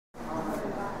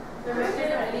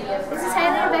This is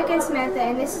Taylor, Rebecca, and Samantha,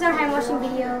 and this is our hand washing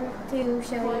video to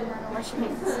show you how to wash your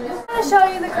hands. I'm going to show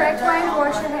you the correct way to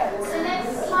wash your hands.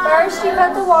 First, you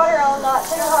put the water on, not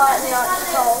too hot and not too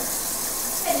cold.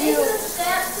 You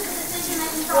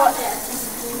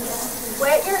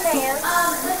wet your hands,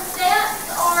 and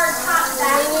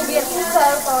then you get some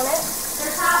soap on it.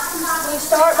 You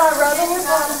start by rubbing your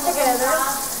palms together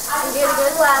and get a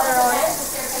good lather on it.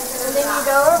 And then you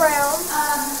go around,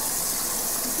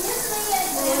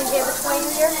 and then you get between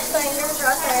your fingers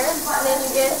right there, and then you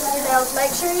get your nails.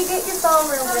 Make sure you get your foam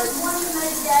real good. And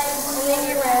then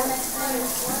you rinse.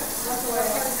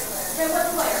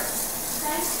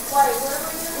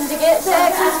 And to get the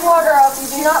excess water off, you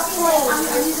do not fling.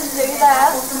 You just do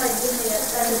that.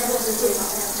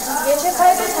 Get your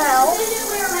paper towel.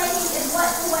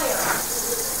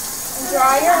 And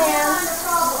dry your hands.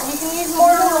 You can use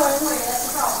more than one.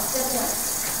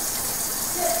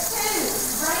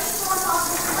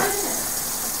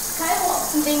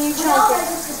 And then you chunk it.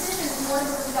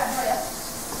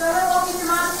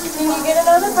 Then you get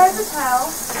another paper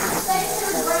towel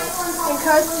and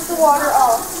cut the water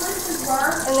off.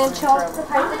 And then chunk the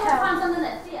paper towel.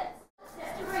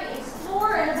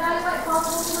 Explore and evaluate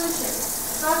possible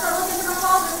solutions. So I start looking for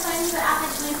possible things that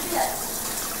actually fit.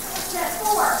 Step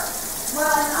 4. Well,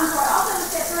 I'm sorry, also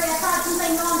step 3, I tried some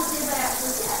things on to see if they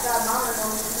actually fit.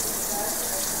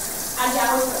 I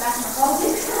always put back in my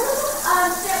closet.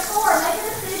 Step 4, make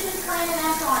a decision, plan, and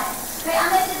act on it. Okay,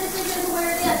 I made the decision to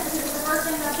wear this because it's the first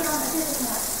thing that I put on the tip this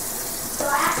morning. So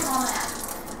I acted on that.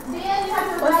 Then you have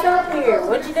to what's up here?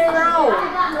 What'd you do wrong?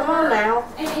 Come on now.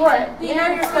 What? You know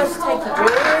you're supposed to take your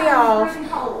jewelry off.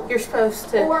 You're supposed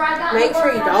to make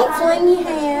sure you don't fling your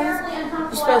hands.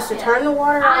 You're supposed to turn the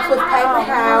water off with a paper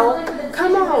towel.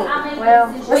 Come on.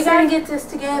 Well, we gotta get this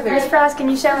together. Miss Price, can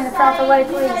you show me the proper way,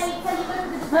 please?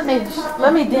 Let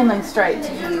me demonstrate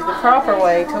to you the proper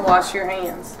way to wash your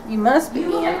hands. You must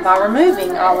begin by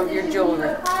removing all of your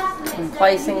jewelry and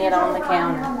placing it on the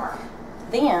counter.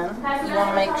 Then you want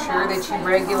to make sure that you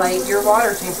regulate your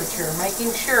water temperature,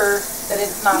 making sure that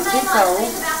it's not too cold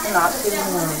and not too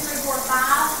warm.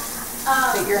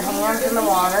 Put your hands in the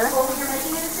water.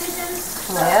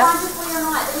 Wet.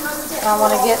 I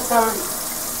want to get some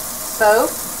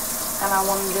soap, and I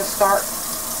want to just start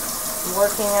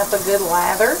working up a good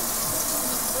lather,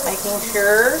 making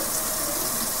sure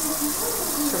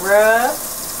to rub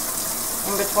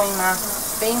in between my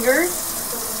fingers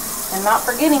and not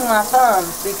forgetting my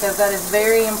thumbs, because that is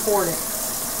very important.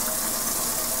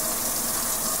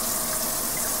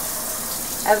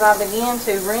 As I begin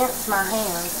to rinse my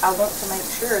hands, I want to make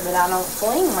sure that I don't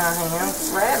fling my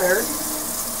hands, rather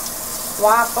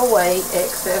wipe away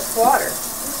excess water.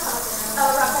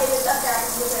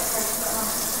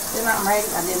 Then I'm ready.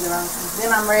 I did the wrong thing.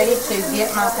 Then I'm ready to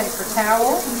get my paper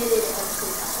towel,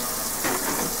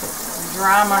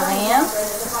 dry my hands.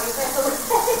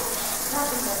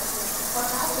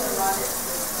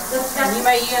 And you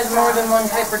may use more than one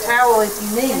paper towel if you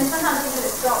need.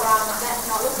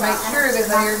 Make sure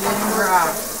that they are getting dry.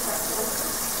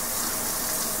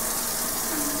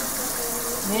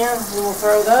 Then we will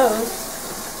throw those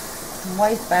in the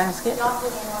waste basket.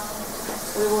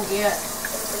 We will get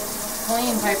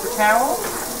clean paper towel,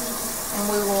 and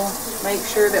we will make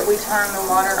sure that we turn the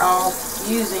water off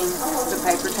using the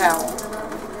paper towel.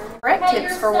 Correct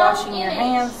tips for washing your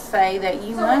hands say that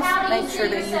you must make sure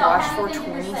that you wash for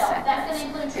 20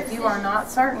 seconds. If you are not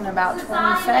certain about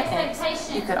 20 seconds,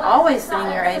 you could always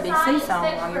sing your ABC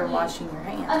song while you're washing your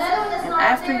hands. And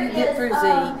after you get through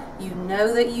Z, you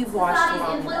know that you've washed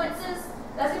long enough.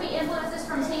 That's going to be influences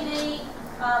from TV.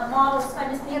 Models,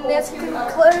 famous people. And this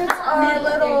concludes our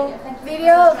little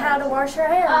video of how to wash your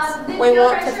hands. We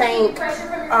want to thank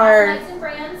our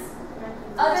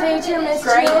great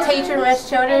teacher, Miss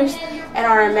Childers, and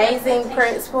our amazing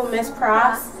principal, Miss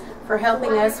Price, for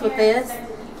helping us with this.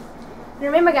 And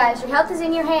remember, guys, your health is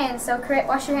in your hands, so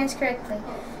wash your hands correctly.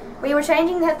 We were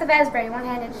changing the health of Asbury one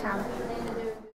hand at a time.